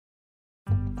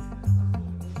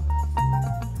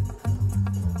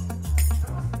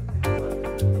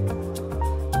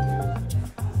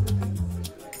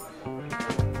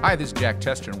Hi, this is Jack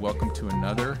Tester, and welcome to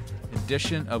another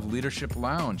edition of Leadership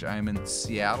Lounge. I am in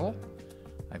Seattle.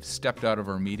 I've stepped out of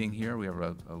our meeting here. We have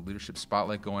a leadership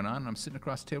spotlight going on, and I'm sitting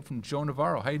across the table from Joe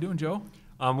Navarro. How you doing, Joe?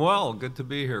 I'm well. Good to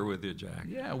be here with you, Jack.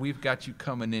 Yeah, we've got you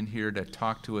coming in here to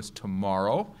talk to us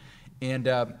tomorrow, and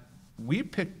we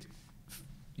picked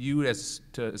you as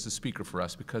a speaker for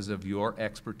us because of your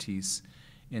expertise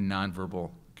in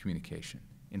nonverbal communication.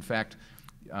 In fact,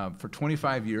 for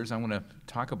 25 years, I want to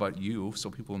talk about you so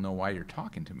people know why you're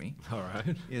talking to me. All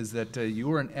right. Is that you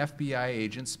were an FBI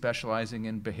agent specializing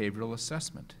in behavioral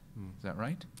assessment. Is that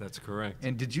right? That's correct.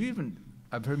 And did you even,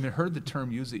 I've heard the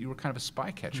term used that you were kind of a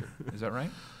spy catcher. Is that right?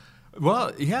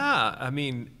 Well, yeah. I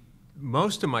mean,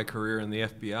 most of my career in the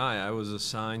FBI, I was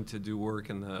assigned to do work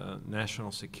in the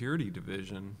National Security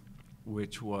Division,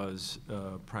 which was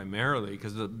primarily,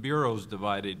 because the bureau's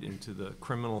divided into the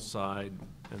criminal side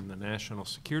and the national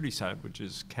security side, which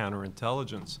is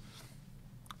counterintelligence.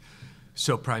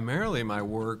 So primarily my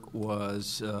work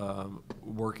was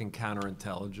working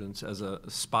counterintelligence as a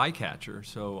spy catcher.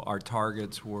 So our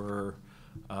targets were,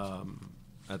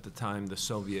 at the time, the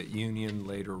Soviet Union,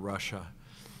 later Russia,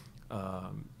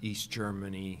 East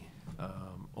Germany,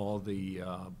 all the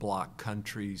bloc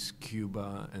countries,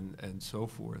 Cuba, and so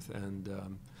forth.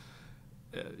 And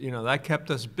you know, that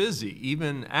kept us busy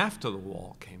even after the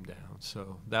wall came down.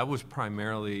 So that was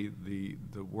primarily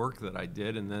the work that I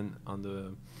did. And then on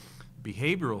the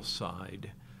behavioral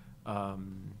side,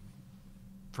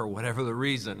 for whatever the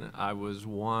reason, I was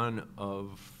one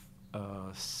of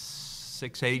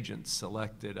 6 agents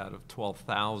selected out of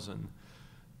 12,000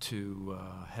 to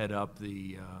head up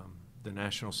the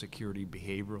National Security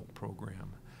Behavioral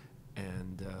Program.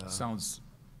 And Sounds,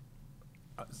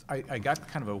 I got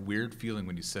kind of a weird feeling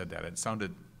when you said that. It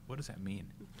sounded, what does that mean?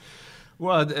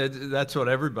 well, that's what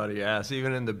everybody asks,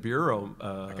 even in the bureau.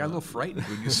 I got a little frightened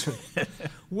when you said it.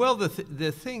 Well,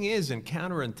 the thing is, in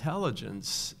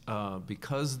counterintelligence,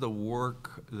 because the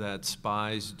work that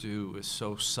spies do is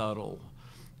so subtle,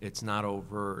 it's not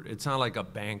overt. It's not like a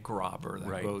bank robber that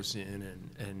Right. goes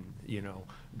in and you know,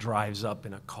 drives up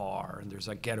in a car and there's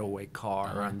a getaway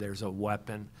car and there's a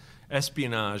weapon.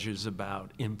 Espionage is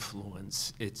about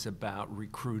influence. It's about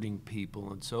recruiting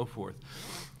people and so forth.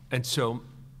 And so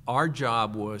our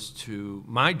job was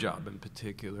my job in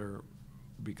particular,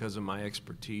 because of my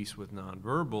expertise with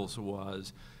nonverbals,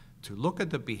 was to look at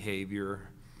the behavior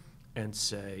and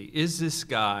say, is this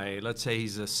guy, let's say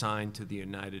he's assigned to the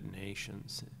United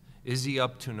Nations, is he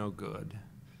up to no good?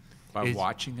 By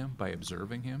watching him, by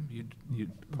observing him,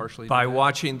 you'd partially By do that?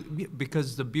 watching,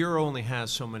 because the Bureau only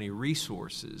has so many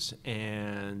resources,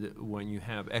 and when you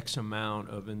have X amount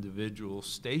of individuals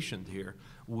stationed here,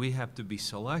 we have to be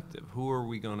selective. Who are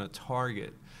we going to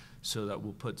target so that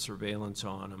we'll put surveillance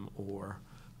on them or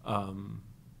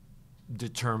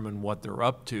determine what they're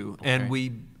up to? Okay. And we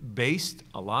based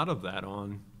a lot of that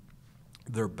on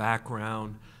their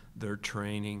background, their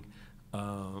training,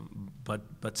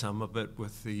 but some of it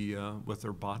with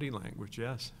their body language.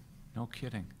 Yes. No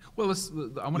kidding. Well,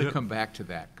 I'm going to come back to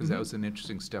that because that was an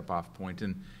interesting step-off point.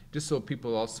 And just so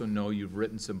people also know, you've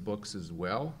written some books as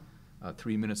well.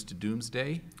 3 Minutes to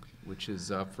Doomsday, which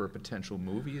is for a potential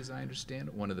movie, as I understand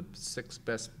it. One of the 6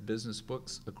 best business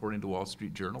books, according to Wall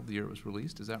Street Journal, the year it was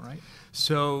released. Is that right?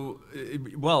 So,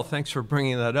 well, thanks for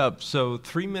bringing that up. So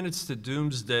 3 Minutes to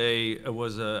Doomsday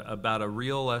was about a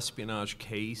real espionage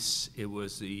case. It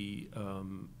was the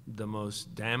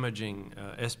most damaging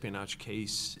espionage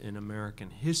case in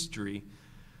American history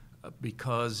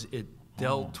because it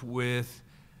dealt with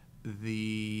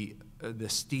the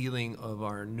stealing of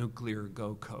our nuclear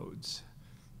go codes.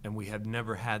 And we had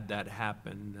never had that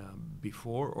happen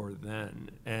before or then.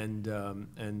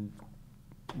 And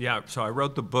yeah, so I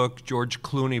wrote the book. George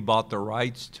Clooney bought the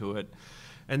rights to it.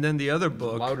 And then the other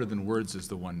book. Louder Than Words is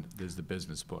the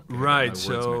business book. Right, My words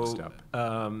mixed so up.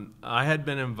 I had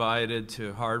been invited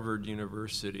to Harvard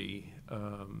University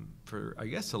for, I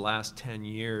guess, the last 10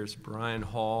 years. Brian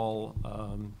Hall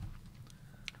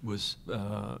was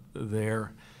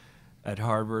there at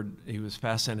Harvard. He was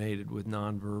fascinated with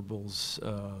nonverbals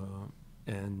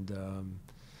and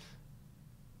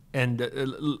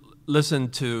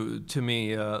listened to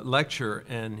me lecture,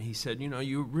 and he said, you know,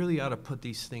 you really ought to put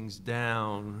these things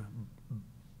down,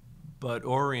 but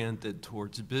oriented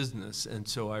towards business. And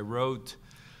so I wrote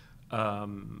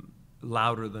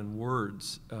Louder Than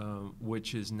Words,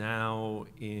 which is now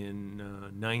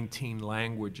in 19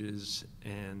 languages,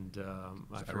 and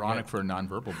It's ironic for a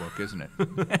nonverbal book, isn't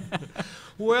it?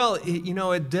 Well, you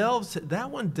know,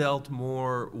 that one dealt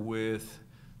more with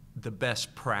the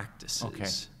best practices. Okay.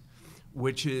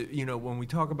 which is, you know, when we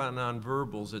talk about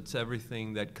nonverbals, it's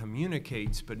everything that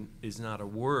communicates but is not a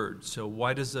word. So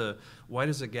why does a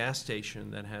gas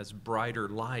station that has brighter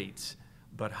lights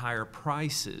but higher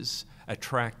prices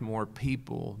attract more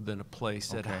people than a place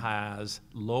that has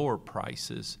lower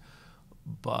prices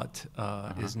but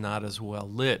is not as well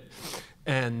lit?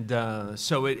 And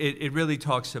so it really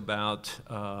talks about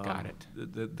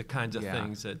the kinds of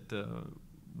things that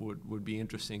would be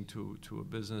interesting to a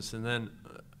business. And then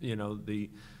you know, the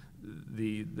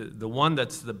one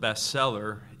that's the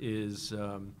bestseller is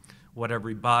What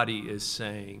Everybody Is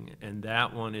Saying, and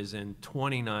that one is in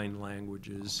 29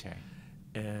 languages. Okay.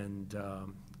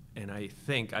 And I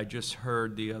think I just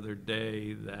heard the other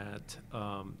day that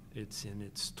it's in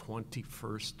its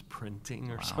 21st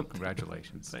printing or something.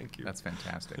 Congratulations! Thank you. That's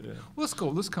fantastic. Yeah. Well,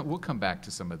 we'll come back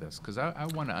to some of this because I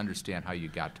want to understand how you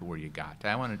got to where you got.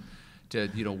 I want to,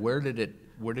 you know, where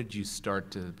did you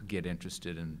start to get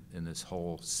interested in this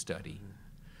whole study?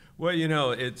 Well, you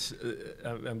know, it's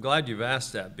I'm glad you've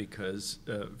asked that because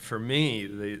for me,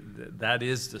 that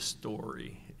is the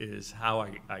story, is how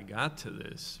I got to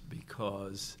this,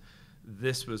 because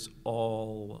this was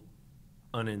all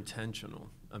unintentional.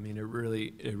 I mean, it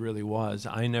really was.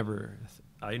 I never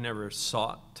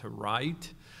sought to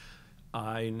write.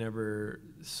 I never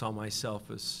saw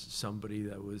myself as somebody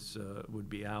that would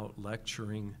be out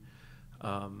lecturing,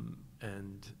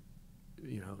 and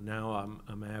you know, now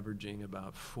I'm averaging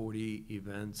about 40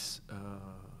 events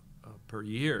per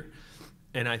year,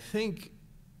 and I think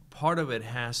part of it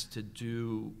has to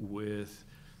do with,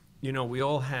 you know, we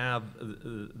all have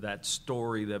that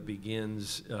story that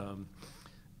begins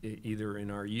either in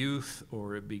our youth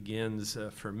or it begins,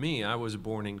 for me, I was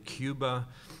born in Cuba.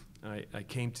 I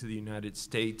came to the United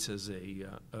States as a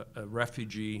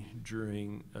refugee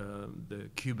during the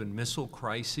Cuban Missile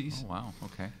Crisis. Oh, wow,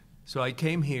 okay. So I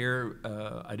came here,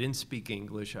 I didn't speak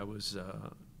English, I was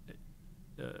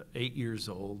 8 years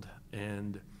old,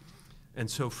 and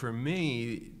so for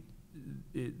me,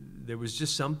 there was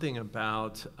just something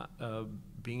about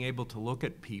being able to look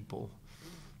at people,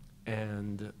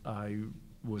 and I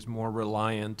was more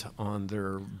reliant on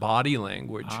their body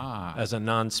language as a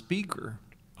non-speaker,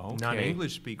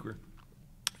 non-English speaker.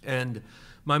 And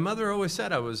my mother always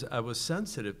said I was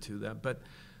sensitive to that, but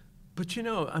you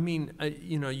know, I mean,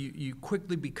 you know, you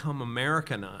quickly become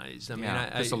Americanized. I mean,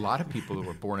 there's a lot of people who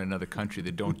were born in another country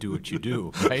that don't do what you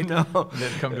do, right? No, and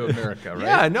then come to America, right?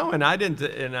 Yeah, no, and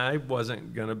I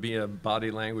wasn't going to be a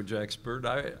body language expert.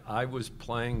 I was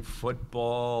playing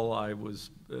football. I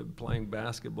was playing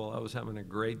basketball. I was having a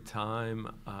great time.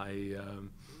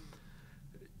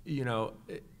 You know,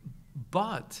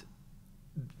 but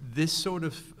this sort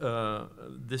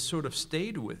of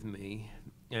stayed with me.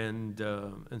 And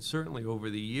certainly over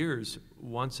the years,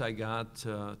 once I got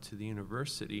to the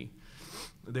university,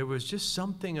 there was just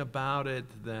something about it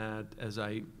that as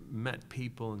I met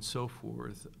people and so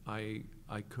forth, I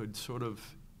could sort of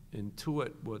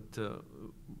intuit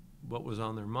what was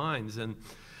on their minds. And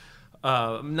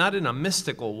not in a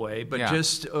mystical way, but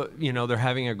just, you know, they're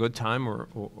having a good time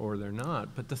or they're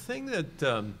not. But the thing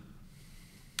that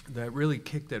really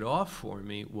kicked it off for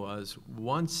me was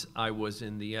once I was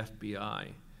in the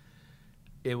FBI,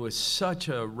 it was such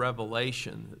a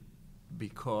revelation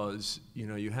because, you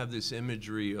know, you have this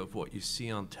imagery of what you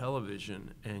see on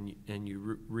television and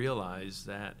you realize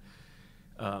that,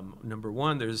 number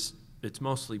one, it's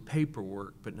mostly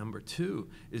paperwork, but number two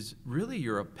is really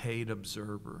you're a paid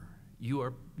observer. You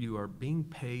are being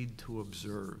paid to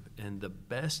observe, and the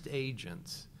best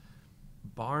agents,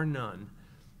 bar none,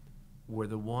 were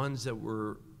the ones that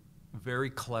were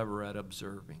very clever at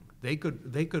observing. They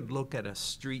could look at a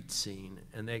street scene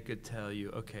and they could tell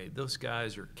you, okay, those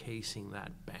guys are casing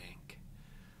that bank,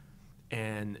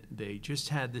 and they just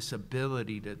had this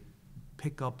ability to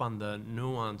pick up on the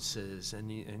nuances,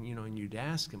 and you know, and you'd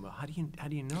ask them, well, how do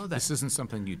you know that? This isn't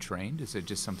something you trained? Is it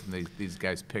just something these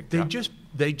guys picked up?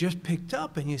 They just picked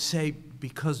up, and you say,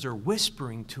 because they're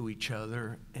whispering to each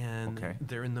other and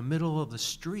they're in the middle of the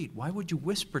street. Why would you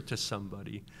whisper to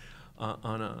somebody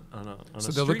on a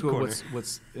street corner? So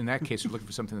what's in that case? You're looking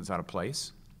for something that's out of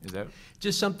place. Is that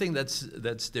just something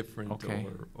that's different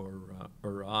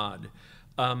or odd?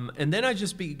 And then I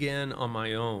just began on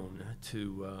my own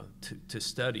to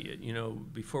study it. You know,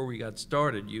 before we got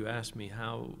started, you asked me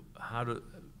how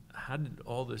did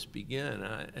all this begin?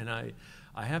 And I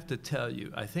have to tell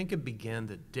you, I think it began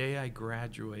the day I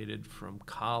graduated from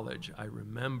college. I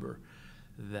remember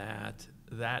that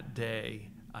day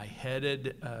I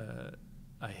headed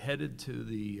to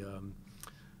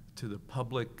the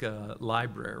public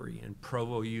library in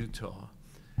Provo, Utah,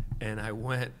 and I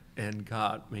went and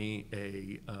got me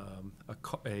a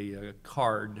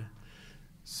card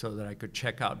so that I could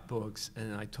check out books,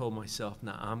 and I told myself,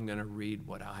 now I'm going to read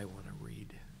what I want to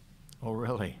read. Oh,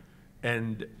 really?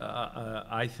 And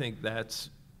I think that's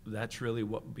really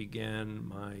what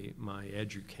began my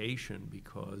education,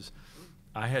 because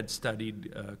I had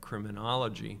studied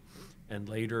criminology, and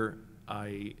later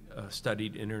I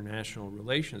studied international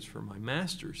relations for my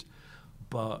master's.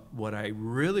 But what I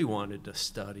really wanted to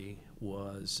study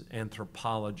was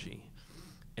anthropology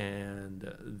and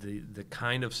the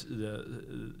kind of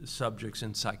the subjects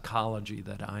in psychology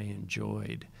that I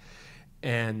enjoyed.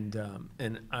 And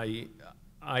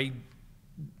I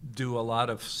do a lot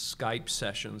of Skype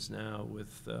sessions now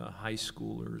with high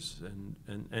schoolers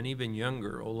and even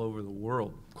younger all over the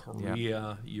world,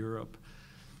 Korea, Europe.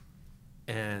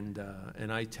 And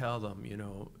I tell them, you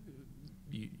know,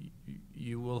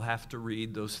 you will have to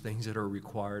read those things that are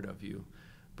required of you.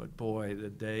 But boy, the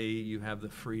day you have the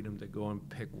freedom to go and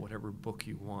pick whatever book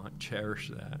you want, cherish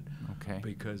that. Okay.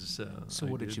 Because so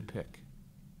what did you pick?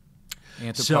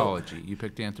 Anthropology. You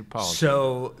picked anthropology.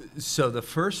 So the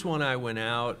first one I went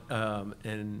out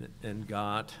and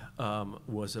got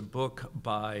was a book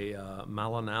by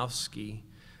Malinowski,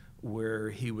 where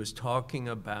he was talking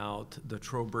about the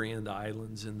Trobriand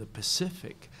Islands in the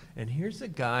Pacific. And here's a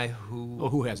guy who... Oh,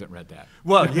 who hasn't read that?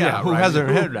 Well, yeah, who right. hasn't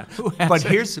read that? But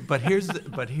here's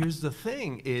the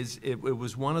thing, is it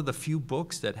was one of the few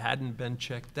books that hadn't been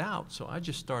checked out. So I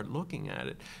just started looking at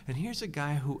it. And here's a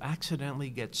guy who accidentally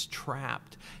gets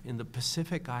trapped in the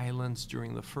Pacific Islands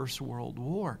during the First World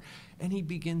War. And he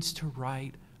begins to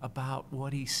write about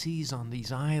what he sees on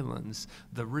these islands,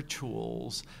 the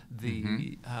rituals,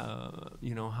 the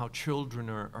you know, how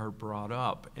children are brought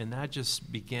up, and that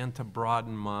just began to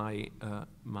broaden my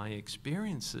my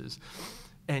experiences.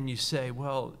 And you say,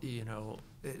 well, you know,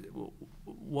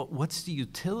 what's the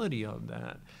utility of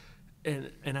that?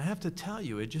 And I have to tell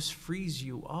you, it just frees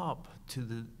you up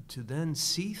to then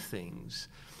see things.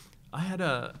 I had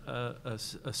a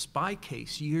spy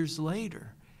case years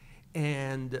later.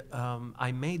 And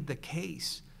I made the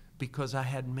case because I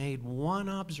had made one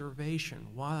observation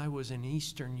while I was in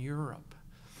Eastern Europe.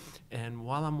 And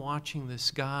while I'm watching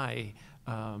this guy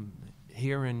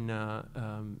here in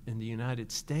the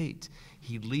United States,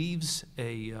 he leaves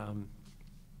a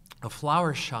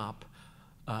flower shop,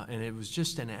 and it was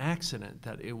just an accident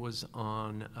that it was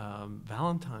on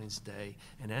Valentine's Day.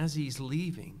 And as he's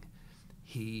leaving,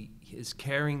 he is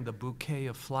carrying the bouquet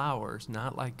of flowers,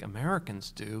 not like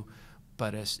Americans do,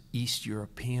 but as East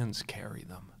Europeans carry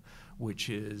them, which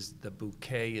is the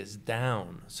bouquet is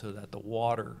down so that the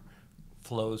water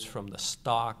flows from the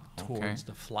stalk towards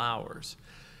the flowers.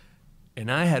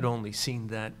 And I had only seen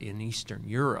that in Eastern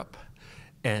Europe.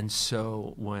 And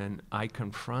so when I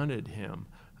confronted him,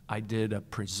 I did a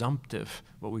presumptive,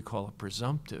 what we call a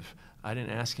presumptive. I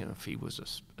didn't ask him if he was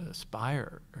a spy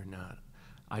or not.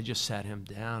 I just sat him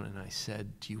down and I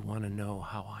said, do you want to know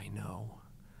how I know?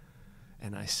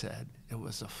 And I said, it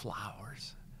was the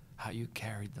flowers, how you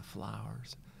carried the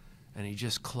flowers. And he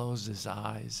just closed his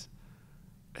eyes,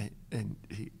 and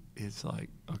it's like,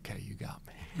 okay, you got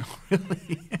me.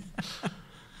 Really?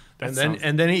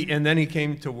 and then he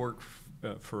came to work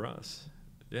for us.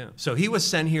 Yeah. So he was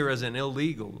sent here as an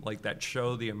illegal, like that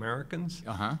show, The Americans.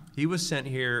 He was sent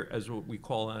here as what we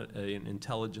call an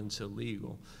intelligence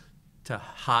illegal, to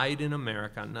hide in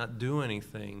America, not do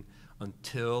anything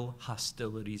until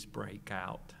hostilities break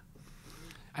out.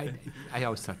 I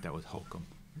always thought that was hokum.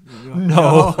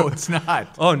 No, it's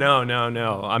not. Oh,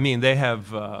 no. I mean, they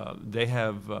have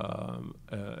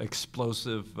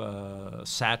explosive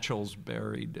satchels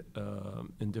buried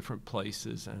in different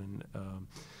places, and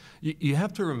you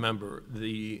have to remember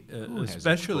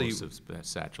especially explosive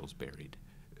satchels buried.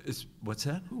 What's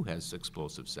that? Who has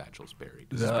explosive satchels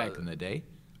buried? Is this back in the day?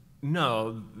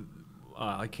 No,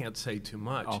 I can't say too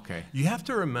much. Okay. You have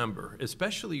to remember,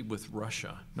 especially with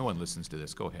Russia. No one listens to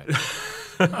this. Go ahead.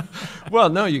 Well,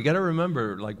 no, you got to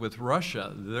remember, like with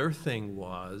Russia, their thing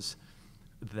was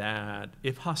that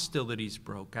if hostilities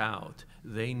broke out,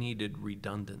 they needed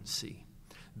redundancy.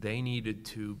 They needed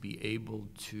to be able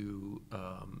to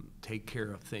take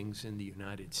care of things in the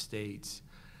United States.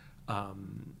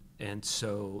 And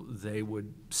so they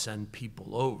would send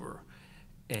people over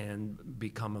and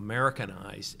become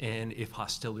Americanized. And if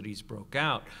hostilities broke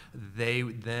out, they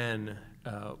then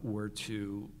were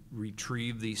to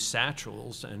retrieve these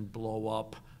satchels and blow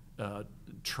up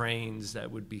trains that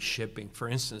would be shipping. For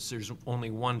instance, there's only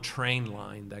one train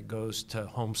line that goes to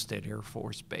Homestead Air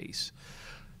Force Base.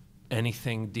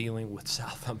 Anything dealing with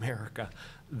South America,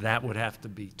 that would have to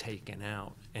be taken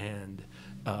out. And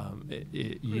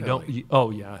you Really? don't.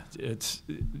 Oh yeah,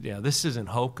 this isn't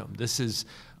hokum. This is.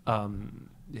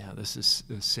 This is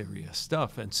serious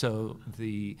stuff, and so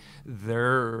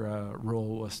their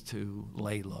role was to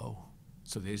lay low.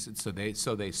 So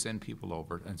they send people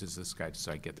over, and this guy,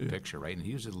 so I get the picture, right? And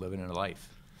he was just living a life.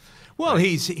 Well,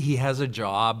 Right. he has a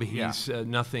job. Yeah. He's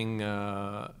nothing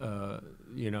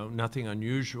nothing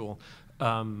unusual,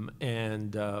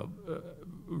 and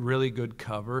really good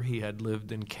cover. He had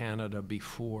lived in Canada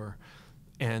before,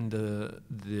 and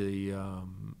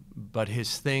but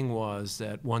his thing was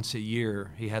that once a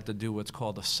year he had to do what's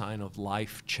called a sign of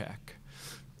life check.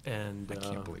 And I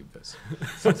can't believe this.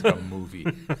 Sounds like a movie.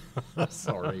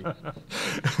 Sorry.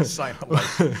 Sign up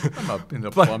like I'm up in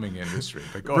the plumbing industry,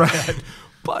 but go ahead.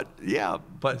 But yeah,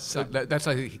 but So that's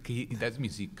like that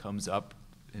means he comes up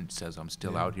and says, "I'm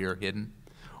still out here hidden."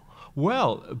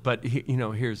 well, but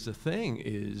here's the thing: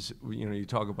 is you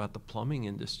talk about the plumbing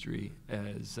industry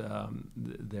as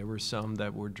there were some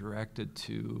that were directed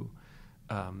to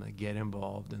get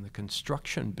involved in the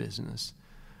construction business,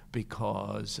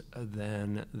 because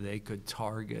then they could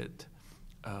target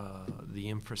the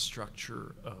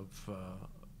infrastructure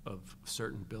of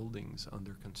certain buildings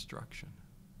under construction.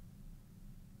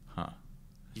 Huh.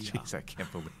 Yeah. Jeez, I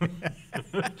can't believe it.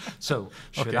 So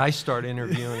should Okay. I start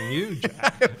interviewing you,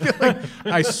 Jack?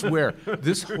 I swear,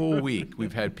 this whole week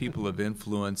we've had people of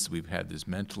influence. We've had this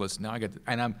mentalist. Now I get,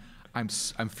 and I'm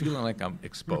feeling like I'm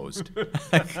exposed.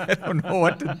 I don't know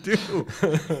what to do.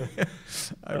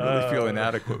 I really feel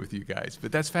inadequate with you guys.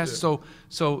 But that's fast. So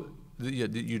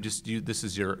this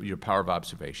is your power of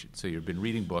observation. So you've been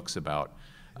reading books about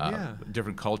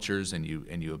different cultures, and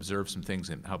you observed some things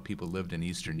and how people lived in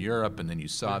Eastern Europe, and then you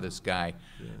saw this guy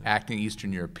acting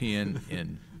Eastern European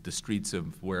in the streets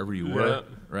of wherever you were,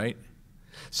 right?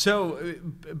 So,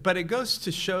 but it goes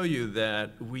to show you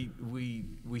that we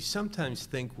sometimes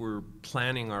think we're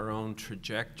planning our own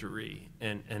trajectory,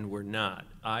 and we're not.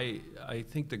 I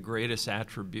think the greatest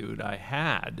attribute I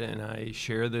had, and I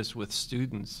share this with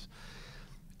students,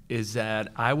 is that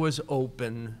I was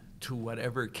open to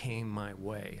whatever came my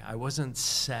way. I wasn't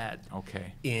set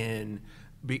in.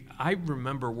 I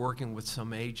remember working with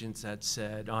some agents that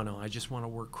said, "Oh no, I just want to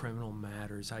work criminal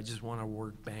matters. I just want to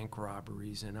work bank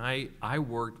robberies." And I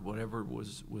worked whatever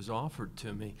was offered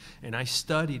to me, and I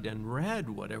studied and read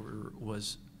whatever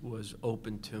was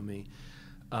open to me,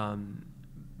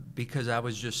 because I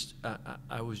was just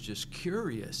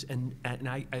curious. And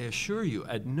I assure you,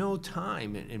 at no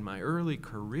time in my early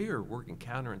career working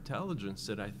counterintelligence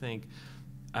did I think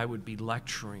I would be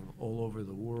lecturing all over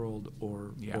the world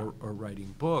or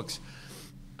writing books.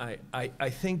 I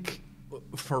think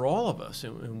for all of us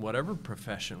in whatever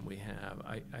profession we have,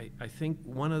 I think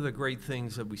one of the great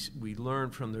things that we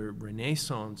learned from the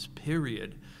Renaissance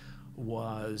period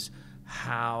was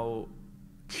how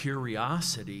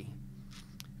curiosity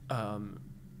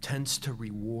tends to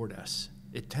reward us.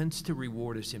 It tends to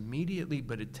reward us immediately,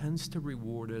 but it tends to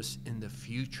reward us in the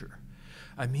future.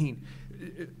 I mean,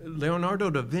 Leonardo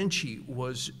da Vinci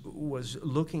was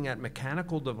looking at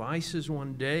mechanical devices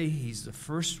one day. He's the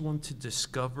first one to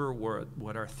discover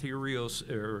what arterial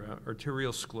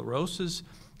sclerosis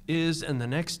is, and the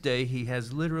next day he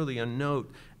has literally a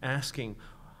note asking,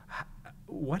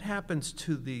 what happens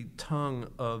to the tongue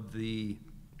of the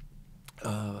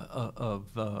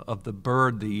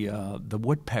bird, the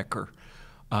woodpecker,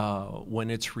 when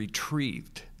it's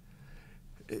retrieved?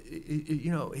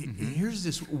 Here's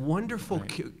this wonderful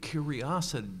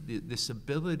curiosity, this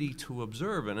ability to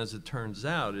observe, and as it turns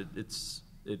out,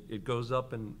 it goes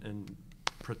up and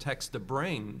protects the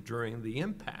brain during the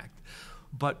impact.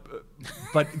 But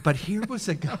here was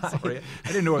a guy. Sorry, I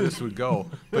didn't know where this would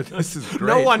go, but this is great.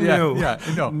 No one knew. No,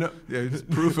 it's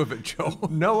proof of it, Joe.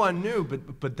 No one knew,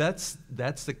 but that's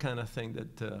the kind of thing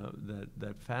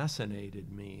that fascinated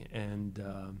me. And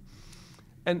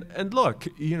look,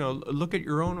 look at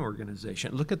your own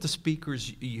organization. Look at the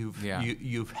speakers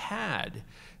you've had.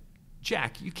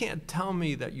 Jack, you can't tell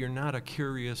me that you're not a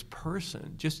curious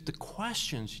person. Just the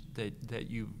questions that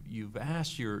you've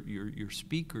asked your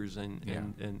speakers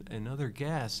and other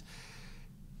guests.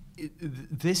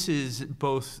 This is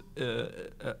both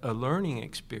a learning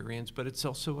experience, but it's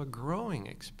also a growing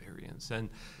experience. And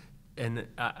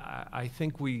I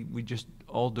think we just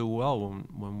all do well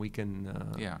when we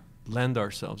can lend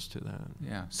ourselves to that.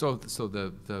 Yeah. So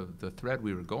the thread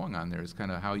we were going on there is kind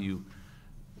of how you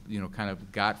kind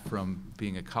of got from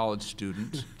being a college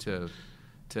student to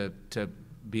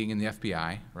being in the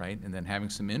FBI, right, and then having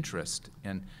some interest,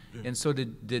 and so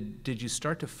did you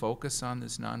start to focus on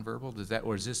this nonverbal?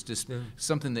 Or is this just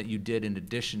something that you did in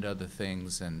addition to other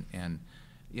things? And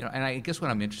you know, and I guess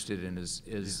what I'm interested in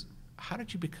is how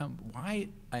did you become, why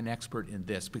an expert in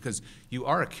this? Because you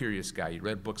are a curious guy. You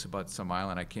read books about some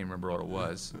island, I can't remember what it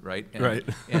was, right? And, Right.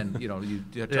 And you know,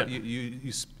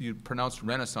 you pronounced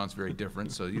Renaissance very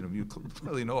different, so you know you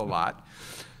clearly know a lot.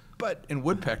 But in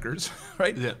woodpeckers,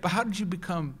 right? Yeah. But how did you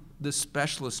become the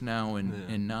specialist now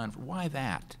in non? Why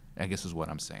that? I guess is what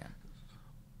I'm saying.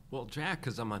 Well, Jack,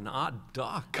 because I'm an odd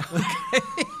duck.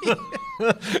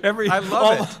 I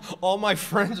love all my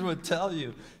friends would tell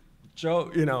you,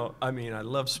 Joe, you know, I mean, I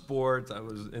love sports. I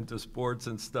was into sports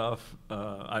and stuff.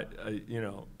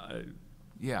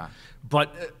 Yeah.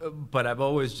 But I've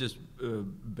always just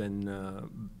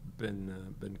been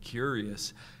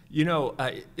curious. You know,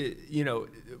 I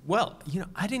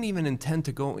didn't even intend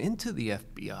to go into the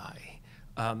FBI.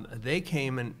 They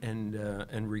came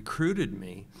and recruited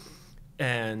me.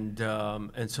 And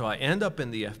so I end up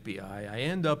in the FBI. I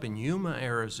end up in Yuma,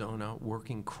 Arizona,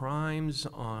 working crimes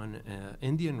on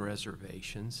Indian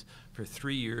reservations for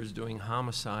 3 years, doing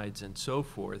homicides and so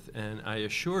forth. And I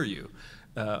assure you,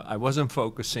 I wasn't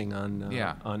focusing on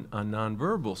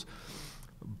nonverbals.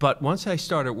 But once I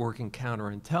started working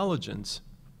counterintelligence,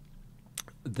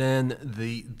 then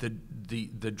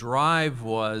the drive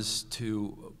was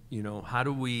to, you know, how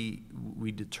do we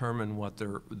determine what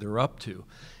they're up to?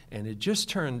 And it just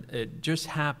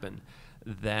happened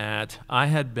that I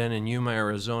had been in Yuma,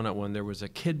 Arizona when there was a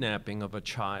kidnapping of a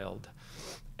child.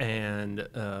 And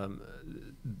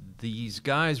these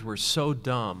guys were so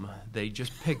dumb, they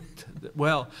just picked,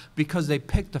 well, because they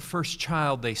picked the first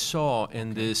child they saw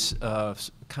in this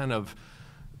kind of,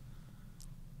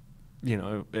 you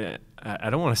know, I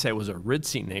don't want to say it was a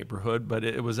ritzy neighborhood, but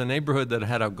it was a neighborhood that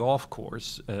had a golf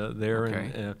course there.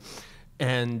 Okay.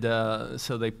 And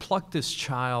so they plucked this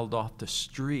child off the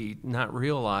street, not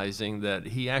realizing that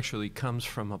he actually comes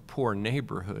from a poor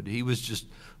neighborhood. He was just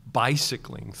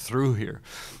bicycling through here.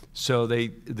 So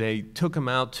they took him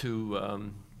out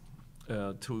to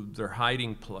their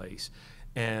hiding place.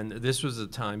 And this was a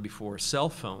time before cell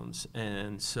phones.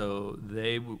 And so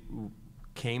they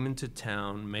came into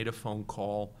town, made a phone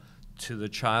call to the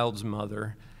child's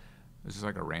mother. This is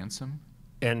like a ransom?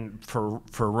 And for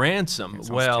ransom, It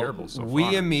sounds well, terrible so we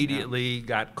far. immediately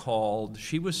got called.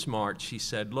 She was smart. She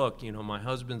said, "Look, you know, my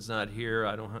husband's not here.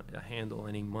 I don't handle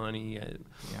any money."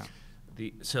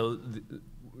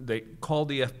 They called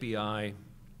the FBI,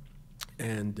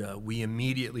 and we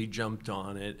immediately jumped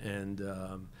on it. And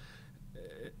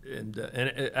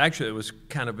actually, it was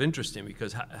kind of interesting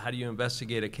because how do you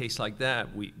investigate a case like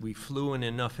that? We flew in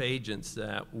enough agents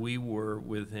that we were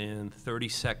within 30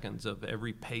 seconds of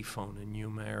every payphone in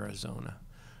Yuma, Arizona,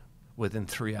 within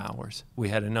 3 hours. We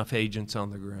had enough agents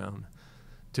on the ground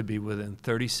to be within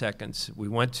 30 seconds. We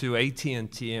went to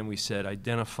AT&T and we said,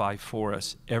 identify for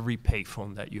us every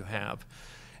payphone that you have.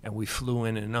 And we flew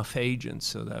in enough agents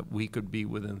so that we could be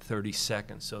within 30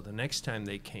 seconds. So the next time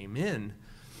they came in,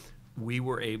 we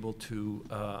were able to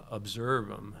observe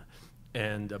them,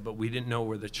 but we didn't know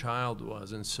where the child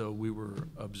was, and so we were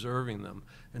observing them.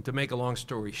 And to make a long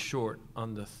story short,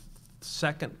 on the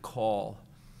second call,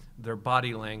 their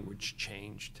body language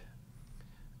changed.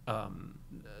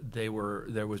 There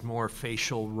was more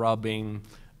facial rubbing.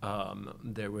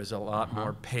 There was a lot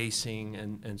more pacing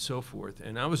and so forth.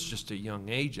 And I was just a young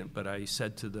agent, but I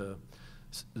said to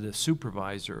the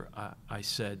supervisor, I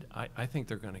said, I think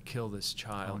they're going to kill this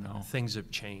child. Oh, no. Things have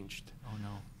changed. Oh,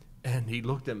 no. And he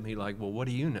looked at me like, well, what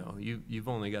do you know? You've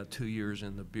only got 2 years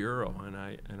in the Bureau. And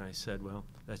I said, well,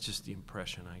 that's just the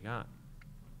impression I got.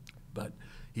 But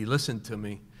he listened to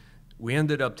me. We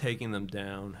ended up taking them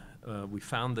down. We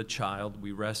found the child.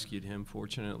 We rescued him.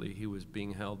 Fortunately, he was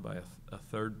being held by a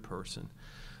third person.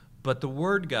 But the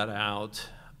word got out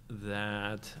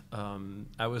that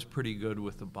I was pretty good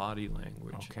with the body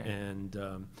language. Okay.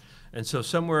 And so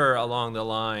somewhere along the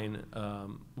line,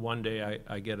 one day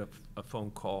I get a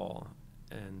phone call,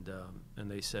 and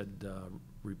they said,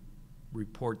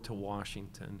 report to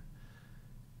Washington,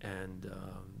 and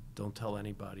don't tell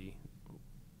anybody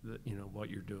that, you know, what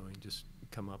you're doing. Just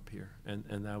come up here.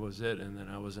 And that was it. And then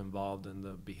I was involved in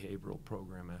the behavioral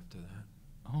program after that.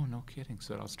 Oh, no kidding.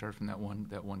 So I'll start from that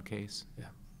one case? Yeah.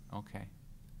 Okay.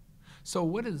 So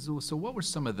what were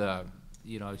some of the,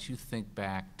 you know, as you think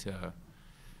back to,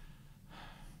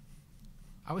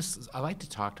 I like to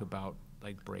talk about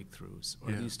like breakthroughs,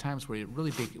 or these times where it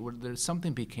really where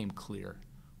something became clear,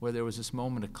 where there was this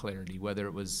moment of clarity, whether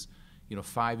it was, you know,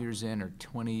 5 years in or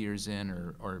 20 years in,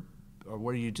 or or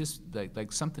where you just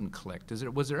like something clicked?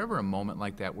 Was there ever a moment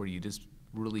like that where you just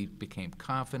really became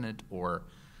confident, or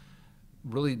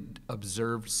really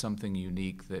observed something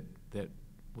unique that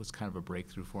was kind of a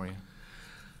breakthrough for you?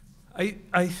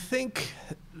 I think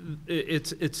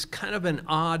it's kind of an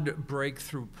odd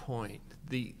breakthrough point.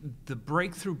 The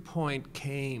breakthrough point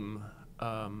came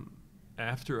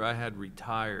after I had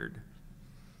retired,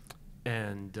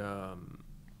 and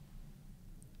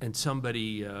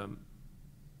somebody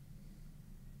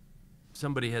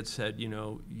had said, you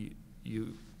know,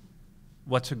 you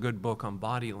what's a good book on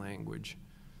body language?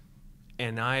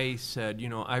 And I said, you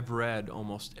know, I've read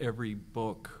almost every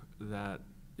book that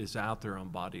is out there on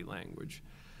body language.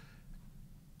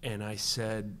 And I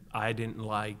said I didn't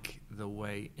like the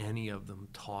way any of them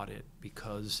taught it,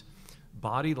 because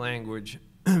body language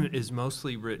is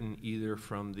mostly written either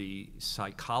from the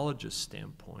psychologist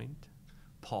standpoint,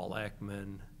 Paul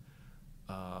Ekman,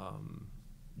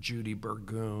 Judy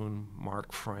Burgoon,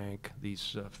 Mark Frank,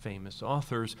 these famous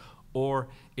authors, or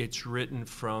it's written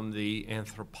from the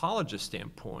anthropologist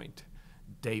standpoint,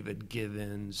 David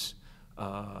Givens,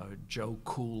 Joe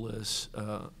Coulis,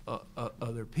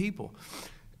 other people.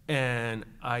 And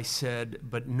I said,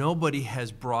 but nobody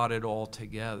has brought it all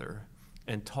together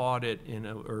and taught it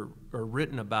or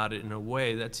written about it in a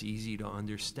way that's easy to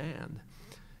understand.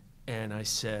 And I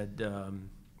said,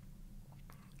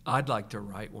 I'd like to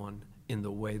write one in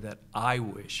the way that I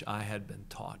wish I had been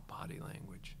taught body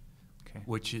language,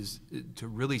 which is to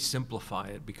really simplify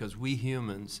it, because we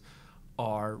humans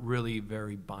are really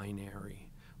very binary.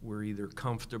 We're either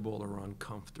comfortable or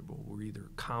uncomfortable. We're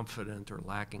either confident or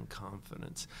lacking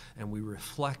confidence, and we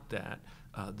reflect that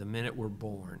the minute we're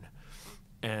born.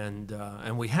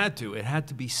 And we had to. It had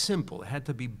to be simple. It had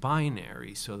to be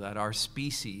binary so that our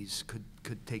species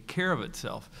could take care of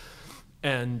itself.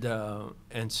 And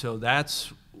so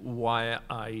that's why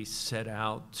I set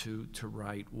out to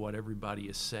write what everybody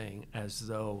is saying, as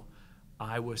though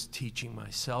I was teaching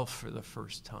myself for the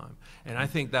first time. And I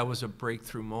think that was a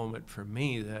breakthrough moment for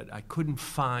me, that I couldn't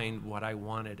find what I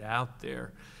wanted out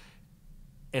there.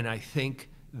 And I think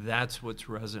that's what's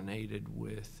resonated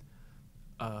with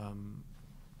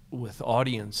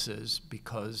audiences,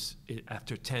 because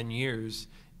after 10 years,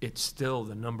 it's still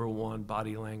the #1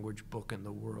 body language book in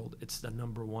the world. It's the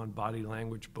 #1 body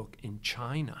language book in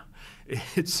China.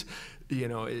 It's, you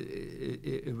know,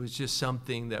 it was just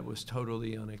something that was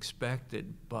totally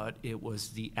unexpected, but it was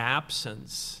the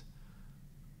absence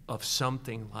of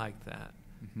something like that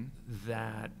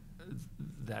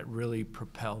that really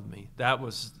propelled me. That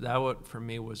what for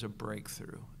me was a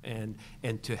breakthrough, and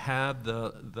to have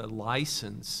the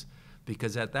license,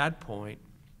 because at that point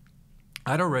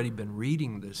I'd already been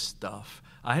reading this stuff.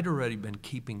 I had already been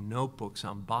keeping notebooks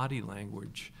on body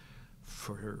language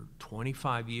for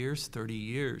 25 years, 30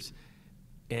 years.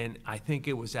 And I think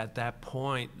it was at that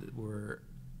point where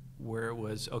it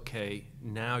was, okay,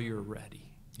 now you're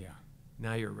ready. Yeah.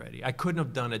 Now you're ready. I couldn't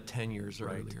have done it 10 years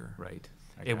earlier. Right.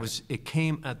 It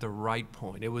came at the right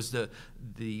point. It was the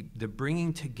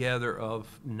bringing together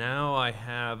of, now I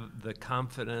have the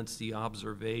confidence, the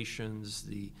observations,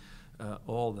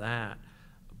 all that.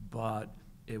 But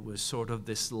it was sort of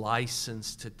this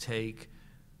license to take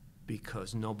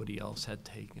because nobody else had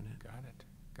taken it.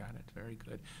 Got it. Very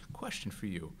good. Question for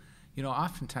you. You know,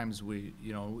 oftentimes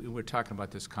we're talking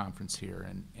about this conference here,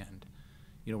 and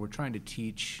you know, we're trying to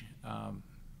teach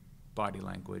body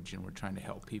language, and we're trying to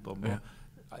help people. Yeah.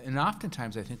 And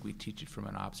oftentimes I think we teach it from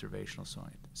an observational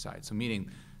side. So meaning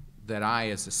that I,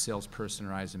 as a salesperson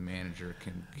or I, as a manager,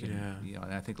 can you know,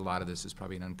 and I think a lot of this is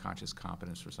probably an unconscious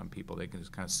competence for some people. They can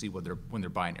just kind of see when they're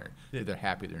binary, if they're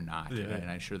happy, they're not. Yeah. And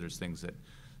I'm sure there's things that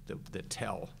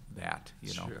tell that,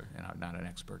 you know. Sure. And I'm not an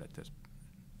expert at this,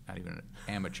 not even an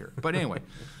amateur. But anyway,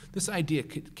 this idea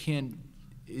can,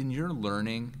 in your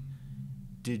learning,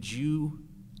 did you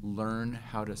learn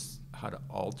how to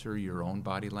alter your own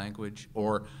body language,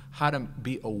 or how to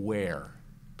be aware?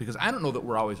 Because I don't know that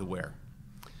we're always aware.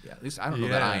 Yeah, at least I don't know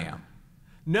that I am.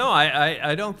 No,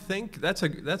 I don't think that's a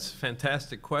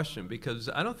fantastic question, because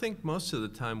I don't think most of the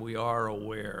time we are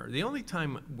aware. The only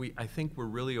time I think we're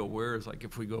really aware is like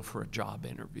if we go for a job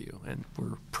interview and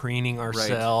we're preening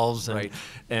ourselves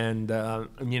and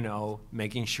you know,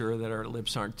 making sure that our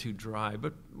lips aren't too dry.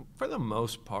 But for the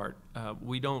most part,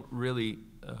 we don't really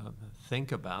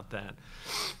think about that.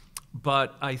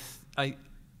 But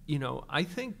you know, I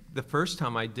think the first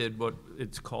time I did what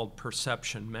it's called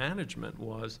perception management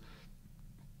was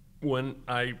when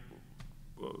I,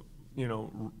 you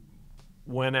know,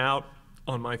 went out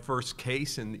on my first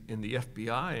case in the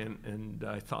FBI, and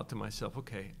I thought to myself,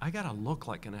 okay, I got to look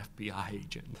like an FBI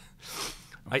agent.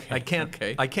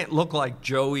 Okay. I can't look like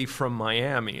Joey from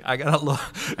Miami. I gotta look,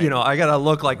 I gotta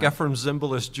look like Ephraim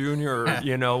Zimbalist Jr.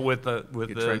 With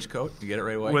Your trench coat, you get it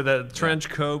right away. With a trench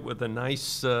coat, with the nice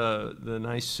suit, the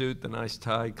nice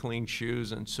tie, clean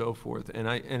shoes, and so forth. And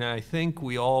I think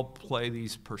we all play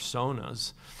these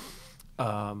personas.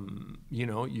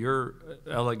 You're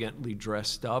elegantly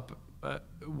dressed up.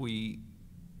 We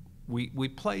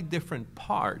play different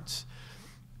parts.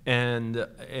 And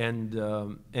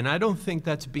I don't think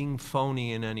that's being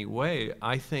phony in any way.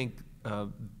 I think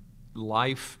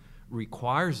life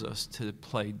requires us to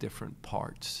play different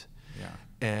parts. Yeah.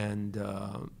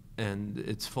 And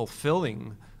it's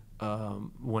fulfilling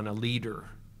when a leader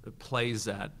plays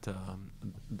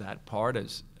that part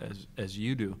as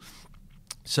you do.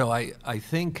 So I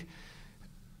think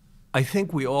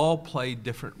we all play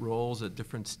different roles at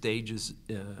different stages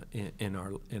in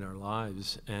our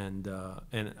lives, and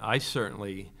I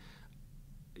certainly,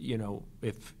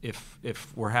 if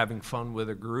we're having fun with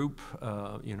a group,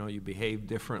 you behave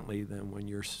differently than when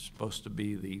you're supposed to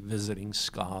be the visiting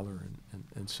scholar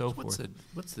and so forth.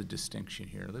 What's the distinction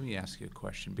here? Let me ask you a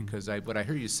question, because what I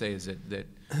hear you say is that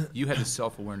you had the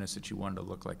self-awareness that you wanted to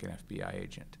look like an FBI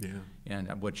agent. Yeah.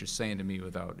 And what you're saying to me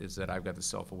is that I've got the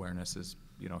self-awareness as,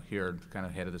 here, kind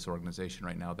of head of this organization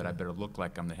right now, that I better look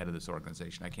like I'm the head of this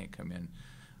organization. I can't come in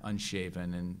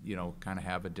unshaven and, kind of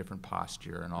have a different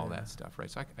posture and all that stuff, right?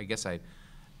 So I guess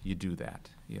you do that,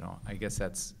 I guess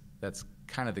that's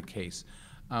kind of the case.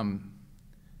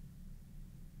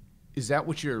 Is that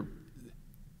what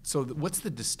so what's the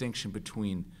distinction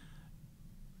between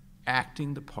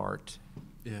acting the part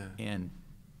and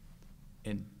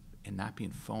not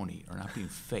being phony or not being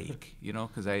fake,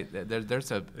 because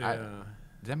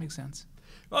does that make sense?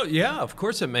 Well, yeah, of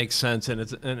course it makes sense, and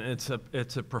it's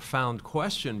a profound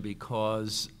question,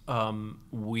 because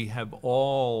we have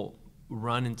all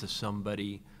run into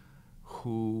somebody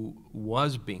who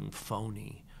was being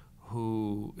phony,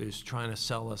 who is trying to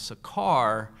sell us a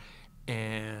car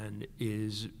and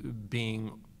is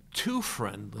being too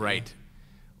friendly. Right.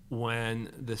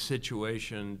 When the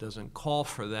situation doesn't call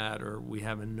for that, or we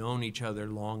haven't known each other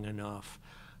long enough.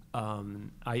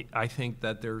 I think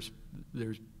that there's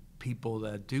people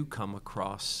that do come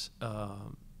across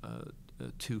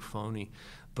too phony,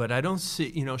 but I don't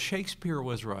see. Shakespeare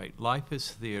was right. Life is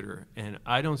theater, and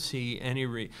I don't see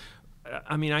any.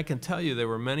 I can tell you there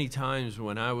were many times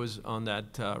when I was on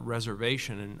that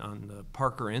reservation, on the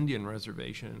Parker Indian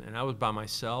Reservation, and I was by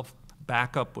myself.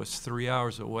 Backup was 3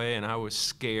 hours away, and I was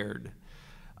scared.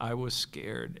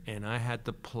 And I had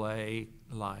to play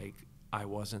like I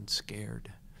wasn't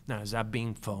scared. Now, is that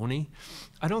being phony?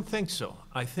 I don't think so.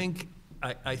 I think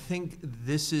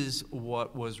this is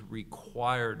what was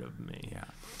required of me. Yeah.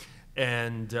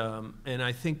 And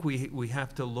I think we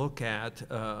have to look at,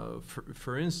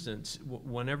 for instance,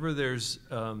 whenever there's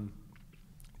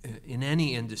in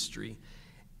any industry,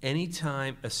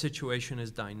 anytime a situation is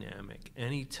dynamic,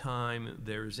 anytime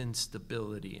there's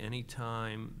instability,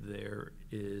 anytime there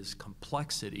is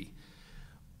complexity,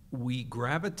 we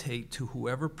gravitate to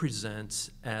whoever presents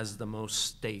as the most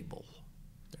stable.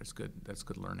 That's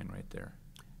good learning right there.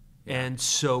 And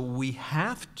so we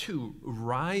have to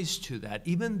rise to that.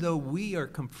 Even though we are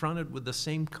confronted with the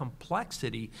same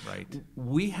complexity, right,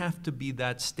 we have to be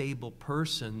that stable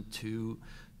person to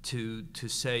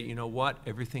say, you know what,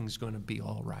 everything's going to be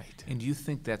all right. And do you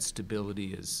think that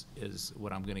stability is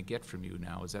what I'm going to get from you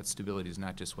now? Is that stability is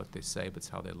not just what they say, but it's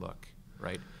how they look,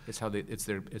 right? It's how it's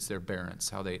their bearance,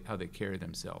 how they carry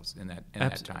themselves in that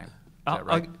time. Is that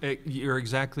right? You're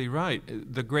exactly right.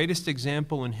 The greatest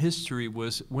example in history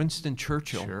was Winston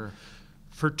Churchill. Sure.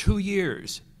 For 2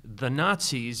 years, the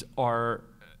Nazis are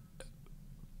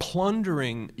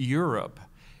plundering Europe.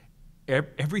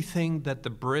 Everything that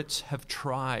the Brits have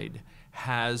tried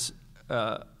has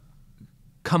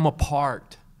come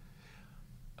apart.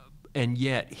 And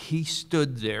yet he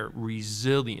stood there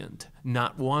resilient,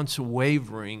 not once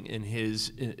wavering in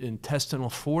his intestinal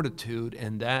fortitude,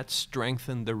 and that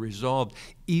strengthened the resolve,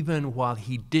 even while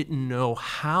he didn't know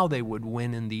how they would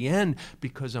win in the end,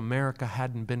 because America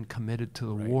hadn't been committed to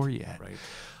the war yet. Right.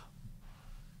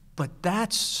 But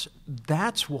that's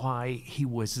why he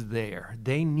was there.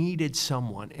 They needed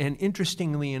someone. And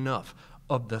interestingly enough,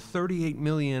 of the 38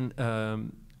 million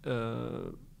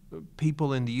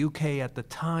people in the UK at the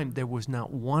time, there was not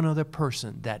one other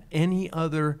person that any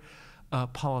other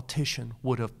politician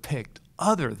would have picked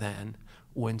other than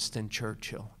Winston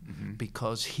Churchill,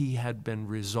 because he had been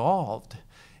resolved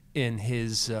in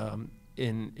his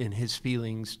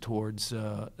feelings towards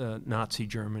Nazi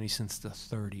Germany since the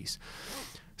 30s.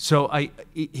 So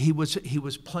he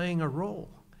was playing a role.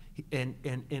 And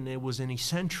it was an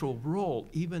essential role,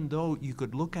 even though you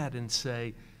could look at it and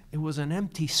say, it was an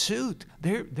empty suit.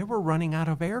 They were running out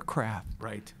of aircraft.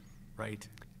 Right, right.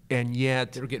 And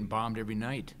yet... They were getting bombed every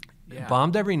night. Yeah.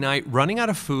 Bombed every night, running out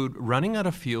of food, running out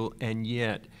of fuel, and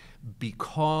yet,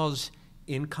 because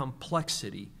in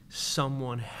complexity,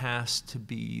 someone has to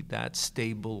be that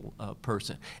stable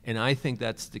person. And I think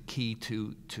that's the key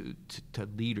to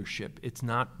leadership. It's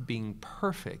not being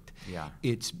perfect. Yeah.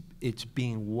 It's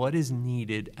being what is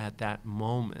needed at that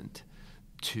moment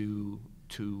to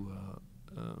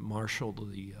marshal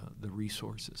the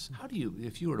resources. How do you,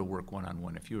 if you were to work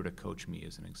one-on-one, if you were to coach me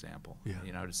as an example, Yeah.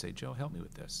 you know, to say, Joe, help me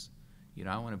with this. You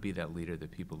know, I want to be that leader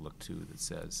that people look to that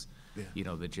says, Yeah. you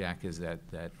know, that Jack is that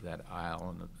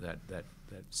aisle and that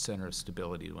center of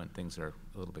stability when things are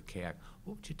a little bit chaotic.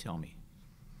 What would you tell me?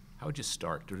 How would you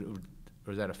start?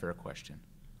 Or is that a fair question?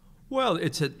 Well,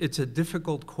 it's a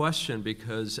difficult question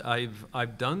because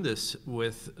I've done this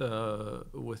with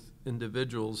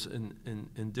individuals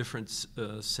in different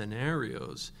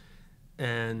scenarios,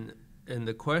 and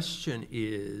the question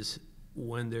is,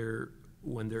 when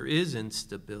there is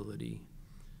instability,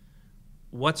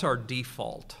 what's our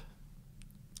default?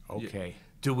 Okay.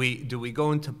 Do we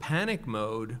go into panic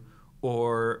mode,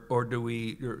 or do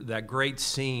we, that great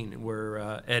scene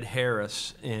where Ed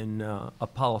Harris in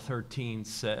Apollo 13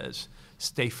 says,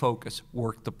 stay focused,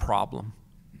 work the problem.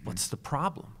 What's the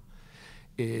problem?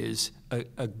 Is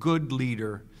a good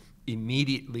leader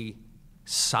immediately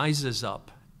sizes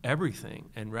up everything,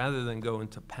 and rather than go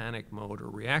into panic mode or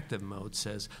reactive mode,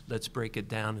 says, let's break it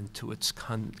down into its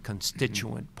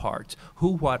constituent parts.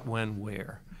 Who, what, when,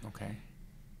 where. Okay.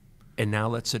 And now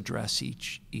let's address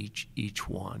each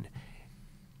one.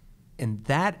 And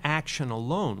that action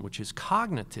alone, which is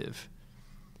cognitive,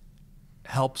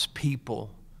 helps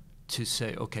people to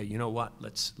say, okay, you know what,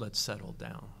 let's settle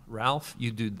down. Ralph,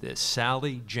 you do this.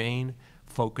 Sally, Jane,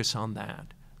 focus on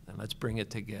that. And let's bring it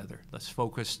together. Let's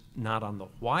focus not on the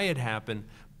why it happened,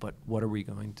 but what are we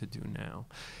going to do now?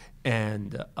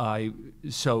 And I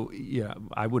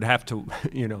would have to,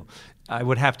 I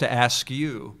would have to ask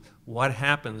you what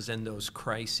happens in those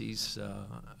crises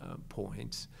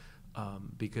points,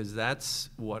 because that's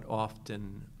what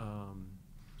often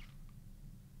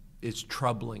is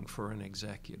troubling for an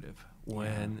executive,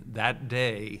 when that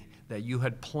day that you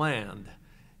had planned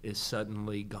is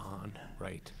suddenly gone.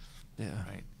 Right. Yeah.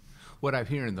 Right. What I'm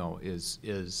hearing though is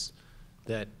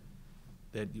that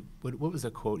what was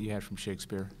the quote you had from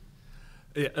Shakespeare?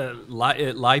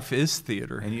 Life is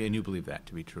theater. And you believe that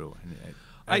to be true.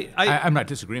 And I'm not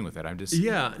disagreeing with that. I'm just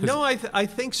I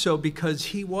think so, because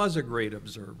he was a great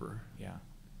observer. Yeah.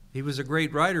 He was a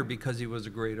great writer because he was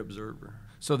a great observer.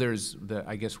 So there's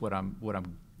I guess what I'm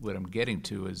getting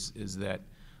to is that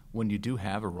when you do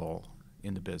have a role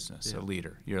in the business,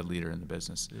 Yeah. you're a leader in the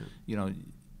business. Yeah. You know,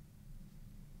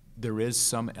 there is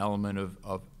some element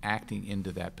of acting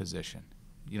into that position.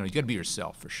 You know, you got to be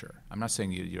yourself for sure. I'm not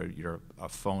saying you're a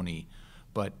phony,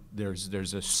 but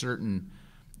there's a certain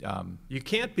You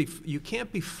can't be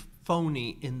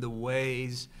phony in the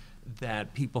ways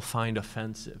that people find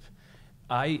offensive.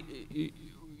 I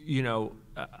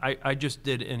just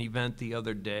did an event the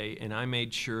other day, and I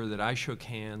made sure that I shook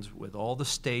hands with all the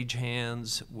stage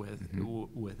hands,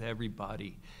 with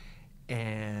everybody.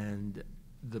 And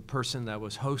the person that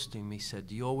was hosting me said,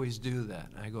 "Do you always do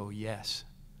that?" I go, "Yes."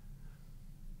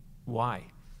 Why?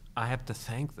 I have to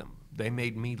thank them. They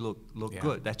made me look Yeah.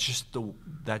 good. That's just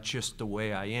the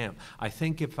way I am. I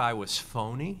think if I was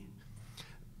phony,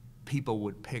 people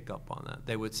would pick up on that.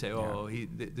 They would say, "Oh,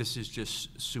 this is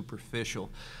just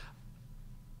superficial."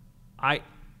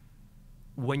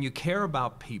 When you care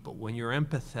about people, when you're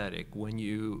empathetic, when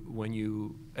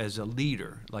you as a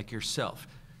leader like yourself,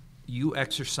 you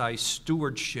exercise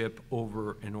stewardship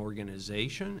over an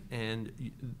organization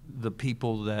and the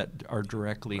people that are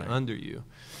directly under you.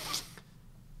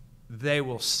 They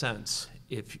will sense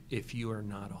if you are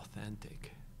not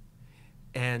authentic.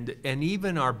 And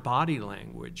even our body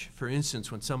language, for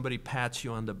instance, when somebody pats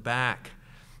you on the back,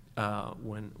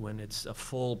 when it's a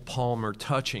full palm or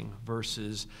touching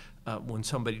versus when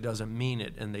somebody doesn't mean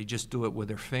it and they just do it with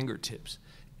their fingertips,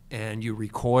 and you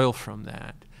recoil from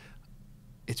that,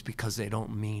 it's because they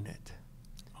don't mean it.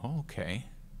 Okay.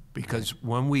 Because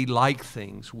when we like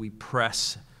things, we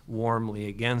press warmly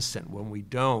against it. When we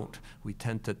don't, we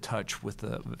tend to touch with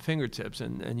the fingertips.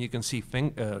 And you can see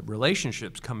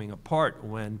relationships coming apart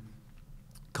when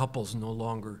couples no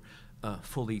longer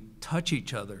fully touch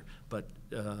each other, but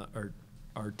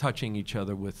are touching each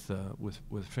other with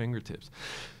fingertips.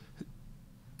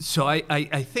 So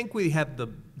I think we have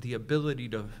the ability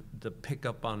to pick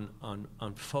up on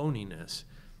phoniness,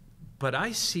 but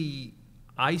I see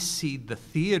the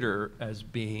theater as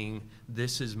being,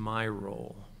 this is my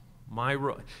role. My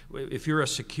role, if you're a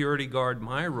security guard,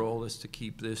 my role is to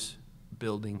keep this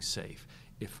building safe.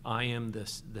 If I am the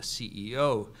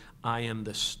CEO, I am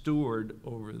the steward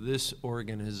over this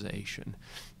organization,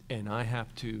 and I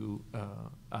have to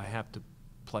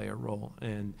play a role.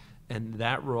 And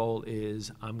that role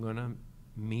is, I'm going to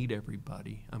meet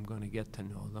everybody. I'm going to get to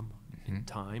know them in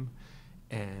time,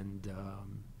 and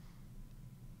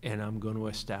I'm going to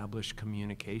establish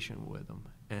communication with them.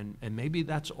 And maybe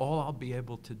that's all I'll be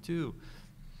able to do.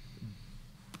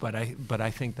 But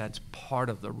I think that's part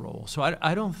of the role. So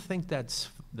I don't think that's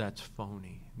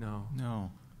phony. No.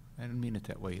 No, I didn't mean it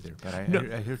that way either. But I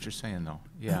hear what you're saying, though.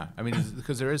 Yeah, I mean,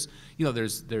 because there is,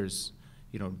 there's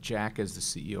Jack as the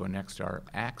CEO of Nexstar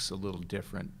acts a little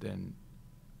different than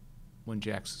when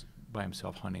Jack's by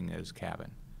himself hunting at his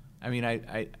cabin. I mean,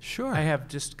 Sure. I have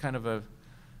just kind of a,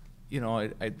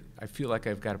 I feel like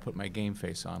I've got to put my game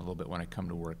face on a little bit when I come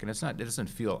to work, and it doesn't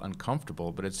feel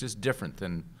uncomfortable, but it's just different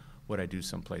than what I do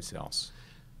someplace else.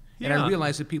 And I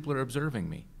realize that people are observing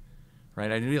me,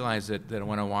 right? I realize that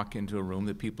when I walk into a room,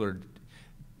 that people are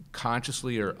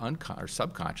consciously or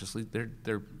subconsciously,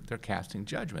 they're casting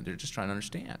judgment. They're just trying to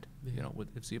understand.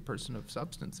 Is he a person of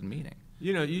substance and meaning?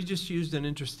 You just used an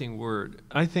interesting word.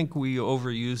 I think we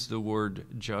overuse the word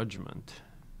judgment.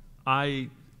 I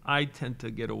tend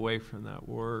to get away from that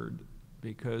word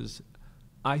because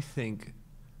I think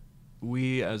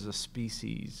we as a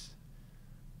species,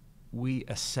 we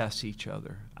assess each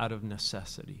other out of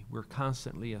necessity. We're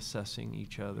constantly assessing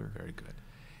each other. Very good.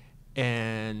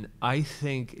 And I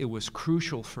think it was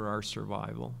crucial for our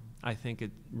survival. I think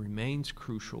it remains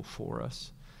crucial for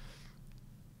us.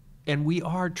 And we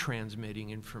are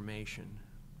transmitting information.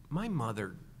 My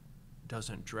mother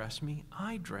doesn't dress me.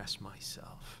 I dress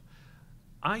myself.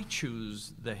 I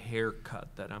choose the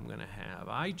haircut that I'm going to have.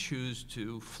 I choose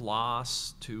to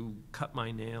floss, to cut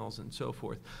my nails, and so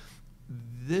forth.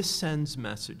 This sends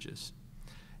messages.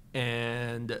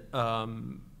 And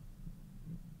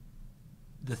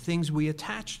the things we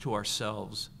attach to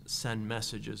ourselves send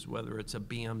messages, whether it's a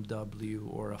BMW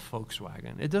or a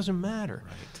Volkswagen. It doesn't matter.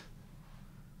 Right.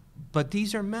 But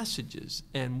these are messages,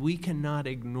 and we cannot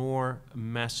ignore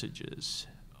messages.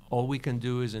 All we can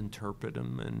do is interpret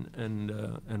them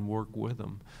and work with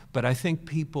them. But I think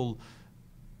people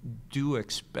do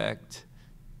expect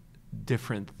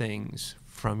different things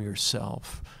from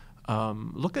yourself.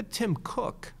 Look at Tim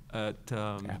Cook at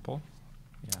Apple.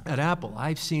 Yeah. At Apple.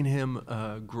 I've seen him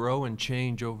grow and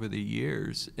change over the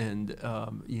years, and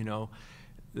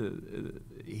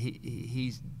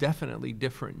he's definitely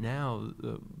different now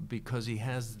because he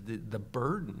has the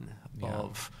burden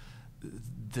of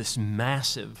this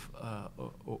massive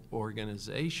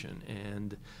organization,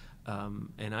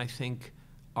 and I think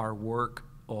our work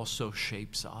also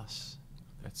shapes us.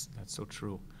 That's so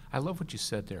true. I love what you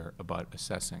said there about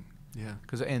assessing. Yeah.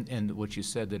 Because and what you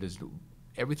said, that is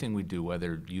everything we do,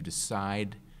 whether you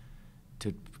decide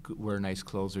to wear nice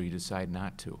clothes or you decide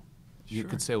not to. You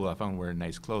could say, well, if I'm wearing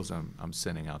nice clothes, I'm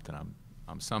sending out that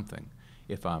I'm something.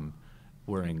 If I'm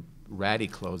wearing ratty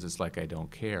clothes, it's like I don't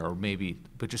care, or maybe,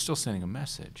 but you're still sending a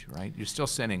message, right? You're still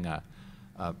sending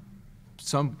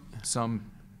some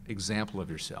example of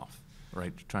yourself,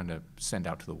 right? Trying to send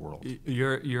out to the world.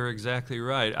 You're exactly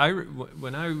right.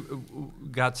 When I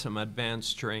got some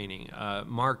advanced training,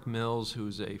 Mark Mills,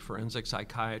 who's a forensic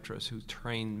psychiatrist who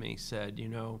trained me, said,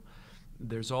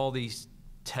 there's all these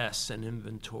tests and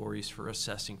inventories for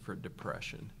assessing for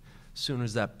depression. As soon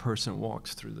as that person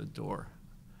walks through the door,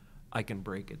 I can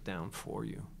break it down for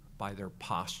you by their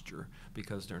posture,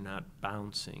 because they're not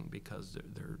bouncing, because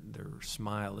their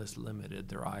smile is limited,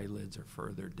 their eyelids are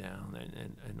further down,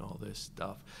 and all this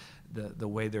stuff. The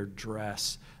way they're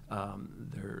dressed,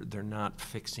 they're not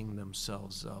fixing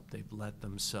themselves up. They've let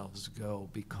themselves go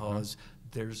because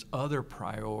there's other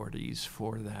priorities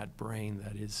for that brain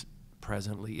that is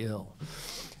presently ill.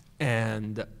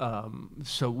 And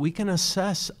so we can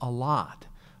assess a lot.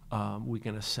 We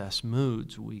can assess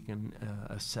moods, we can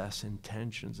assess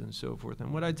intentions and so forth.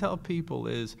 And what I tell people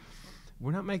is,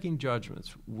 we're not making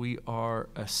judgments. We are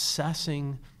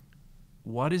assessing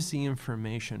what is the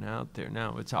information out there.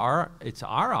 Now, it's our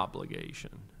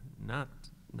obligation, not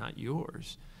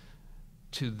yours,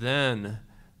 to then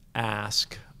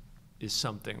ask, is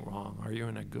something wrong? Are you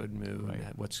in a good mood?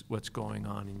 Right. What's going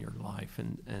on in your life,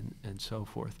 and so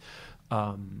forth.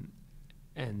 But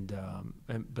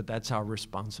that's our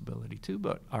responsibility too.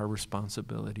 But our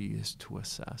responsibility is to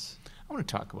assess. I want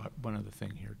to talk about one other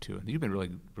thing here too. And you've been really,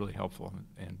 really helpful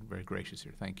and very gracious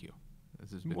here. Thank you.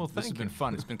 Well, this has thank been you.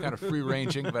 fun. It's been kind of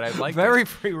free-ranging, but I like Very it.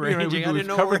 free-ranging. We've I didn't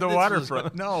know where covered the this was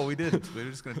waterfront. No, we didn't. We were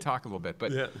just going to talk a little bit.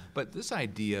 But Yeah. but this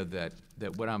idea that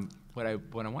what I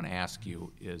want to ask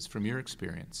you is, from your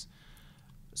experience,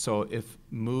 so if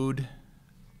mood,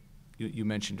 you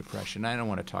mentioned depression. I don't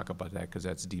want to talk about that because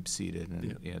that's deep-seated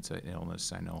and it's an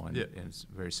illness, I know, and it's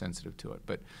very sensitive to it.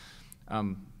 But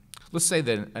let's say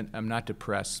that I'm not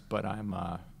depressed, but I'm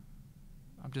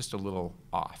just a little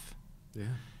off. Yeah.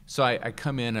 So I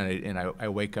come in and I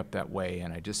wake up that way,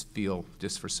 and I just feel,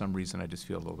 just for some reason, I just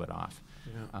feel a little bit off.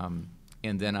 Yeah.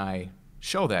 And then I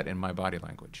show that in my body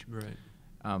language. Right.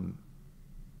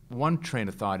 One train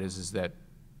of thought is that,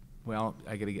 well,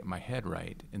 I got to get my head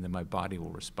right, and then my body will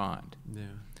respond. Yeah.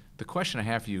 The question I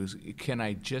have for you is, can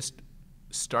I just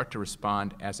start to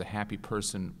respond as a happy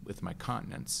person with my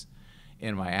countenance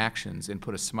and my actions and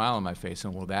put a smile on my face,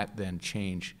 and will that then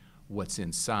change what's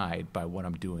inside by what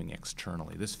I'm doing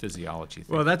externally, this physiology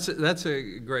thing? Well, that's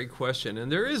a great question,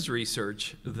 and there is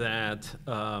research that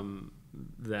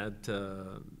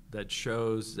that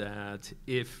shows that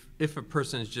if a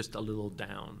person is just a little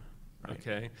down, Right.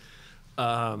 okay,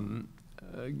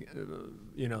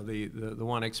 you know, the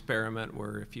one experiment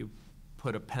where if you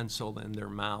put a pencil in their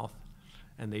mouth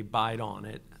and they bite on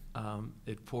it,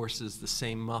 it forces the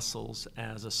same muscles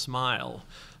as a smile,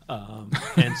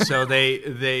 and so they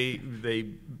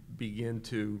begin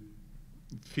to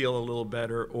feel a little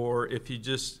better. Or if you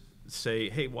just say,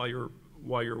 hey, while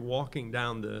you're walking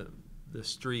down the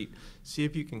street, see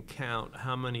if you can count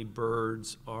how many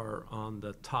birds are on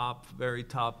the very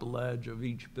top ledge of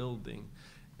each building.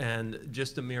 And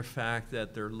just the mere fact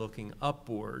that they're looking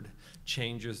upward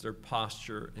changes their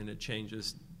posture, and it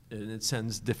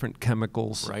sends different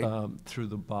chemicals through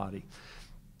the body.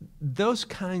 Those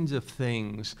kinds of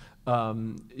things,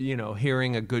 you know,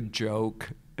 hearing a good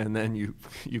joke and then you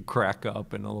crack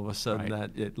up, and all of a sudden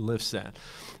that it lifts that.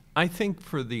 I think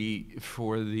for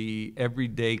the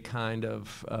everyday kind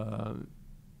of,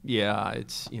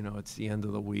 it's, you know, it's the end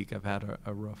of the week, I've had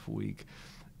a rough week,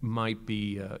 might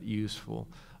be useful.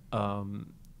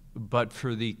 But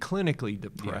for the clinically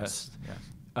depressed,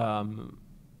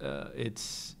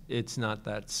 it's not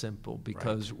that simple,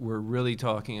 because we're really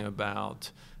talking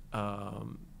about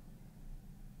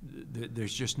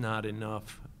there's just not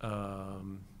enough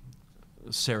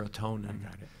serotonin. I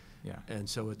got it. Yeah. And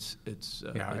so it's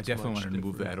I definitely wanted to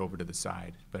move that over to the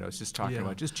side, but I was just talking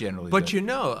about just generally. But you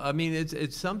know, I mean,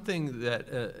 it's something that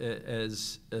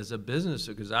as a business,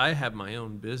 because I have my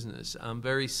own business, I'm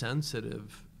very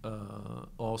sensitive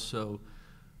also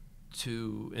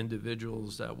to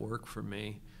individuals that work for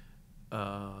me,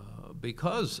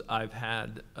 because I've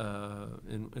had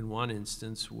in one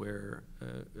instance where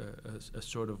a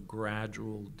sort of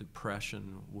gradual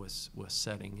depression was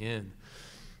setting in,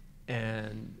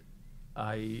 and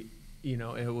you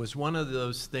know, it was one of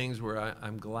those things where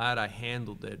I'm glad I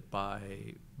handled it by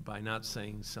not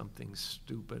saying something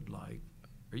stupid like,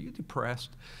 "Are you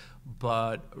depressed?"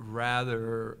 but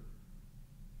rather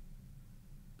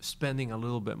spending a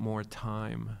little bit more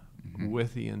time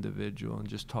with the individual and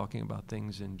just talking about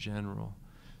things in general,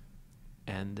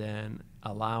 and then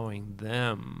allowing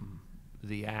them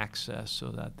the access so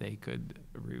that they could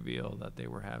reveal that they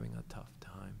were having a tough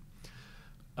time.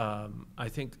 I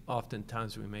think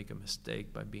oftentimes we make a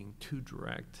mistake by being too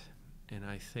direct, and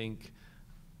I think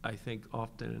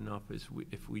often enough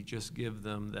if we just give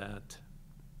them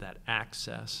that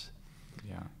access,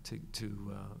 to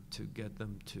get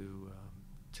them to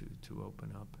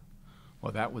open up.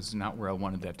 Well, that was not where I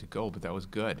wanted that to go, but that was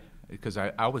good, because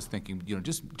I was thinking, you know,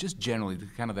 just generally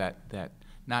kind of that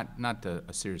not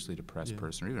a seriously depressed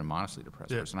person, or even a modestly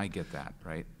depressed person. I get that,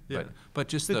 right? Yeah. But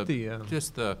just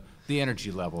the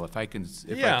energy level. If I can.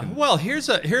 Well, here's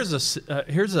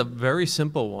a very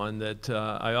simple one that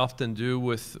I often do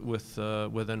with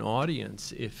an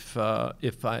audience. If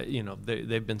you know,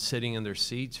 they've been sitting in their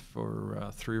seats for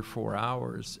 3 or 4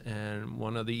 hours, and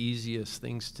one of the easiest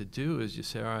things to do is you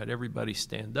say, all right, everybody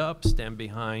stand up, stand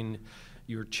behind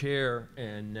your chair,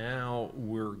 and now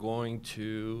we're going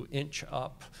to inch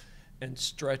up and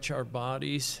stretch our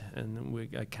bodies, and then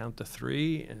I count to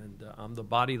 3, and I'm the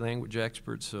body language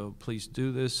expert, so please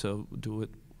do this. So do it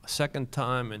a second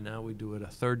time, and now we do it a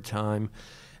third time,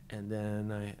 and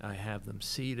then I have them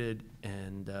seated,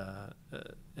 and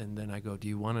then I go, do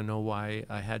you want to know why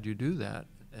I had you do that?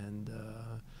 And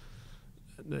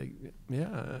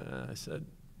I said,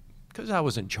 because I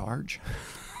was in charge.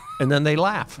 And then they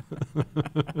laugh.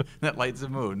 That lightens the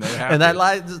mood. And that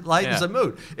lightens the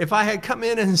mood. If I had come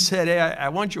in and said, hey, I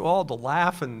want you all to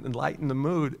laugh and lighten the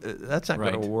mood, that's not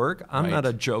going to work. I'm not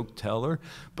a joke teller.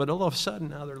 But all of a sudden,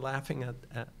 now they're laughing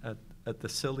at the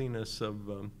silliness of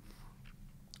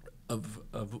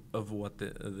what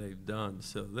they've done.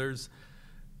 So there's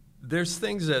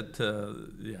things that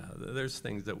there's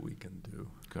things that we can do.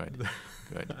 Good,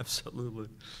 good. Absolutely.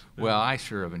 Well, I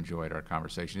sure have enjoyed our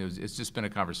conversation. It's just been a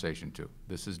conversation too.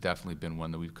 This has definitely been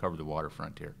one that we've covered the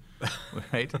waterfront here,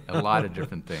 right? A lot of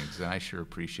different things, and I sure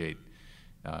appreciate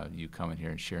you coming here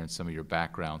and sharing some of your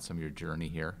background, some of your journey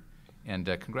here, and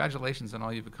congratulations on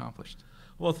all you've accomplished.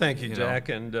 Well, thank you, You Jack,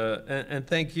 and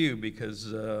thank you,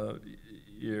 because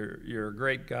you're a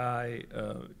great guy,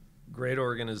 great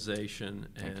organization,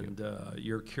 and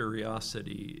your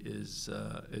curiosity is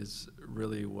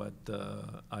really what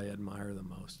I admire the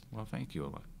most. Well, thank you a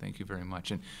lot. Thank you very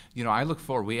much. And I look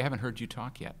forward. We haven't heard you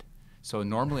talk yet. So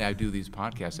normally I do these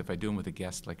podcasts. If I do them with a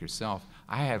guest like yourself,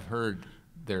 I have heard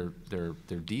their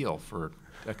deal for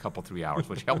a couple 3 hours,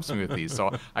 which helps me with these.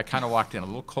 So I kind of walked in a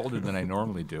little colder than I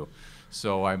normally do.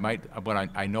 So I might, but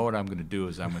I know what I'm going to do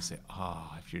is I'm going to say,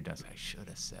 oh, if you're done, I should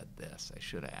have said this. I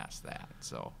should have asked that.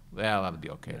 So that'll be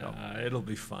okay though. It'll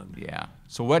be fun. Yeah.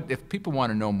 So what if people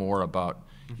want to know more about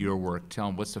your work? Tell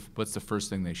them what's the first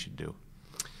thing they should do.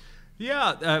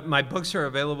 Yeah, my books are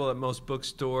available at most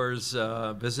bookstores.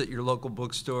 Visit your local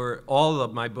bookstore. All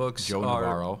of my books Joe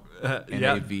Navarro,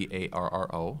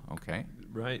 Navarro. Okay.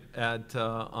 Right,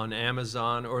 on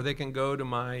Amazon, or they can go to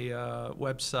my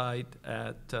website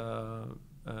at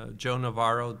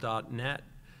joenavarro.net,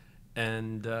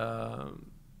 and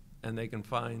they can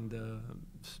find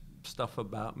stuff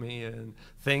about me and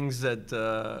things that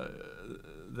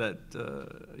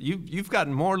you've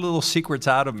gotten more little secrets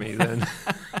out of me than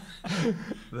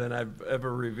than I've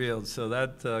ever revealed. So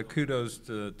that kudos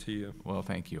to you. Well,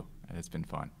 thank you. It's been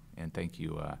fun, and thank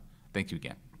you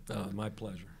again. My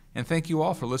pleasure. And thank you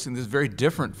all for listening. This is very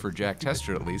different for Jack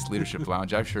Tester, at least, Leadership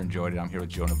Lounge. I've sure enjoyed it. I'm here with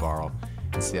Joe Navarro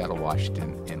in Seattle,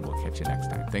 Washington, and we'll catch you next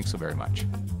time. Thanks so very much.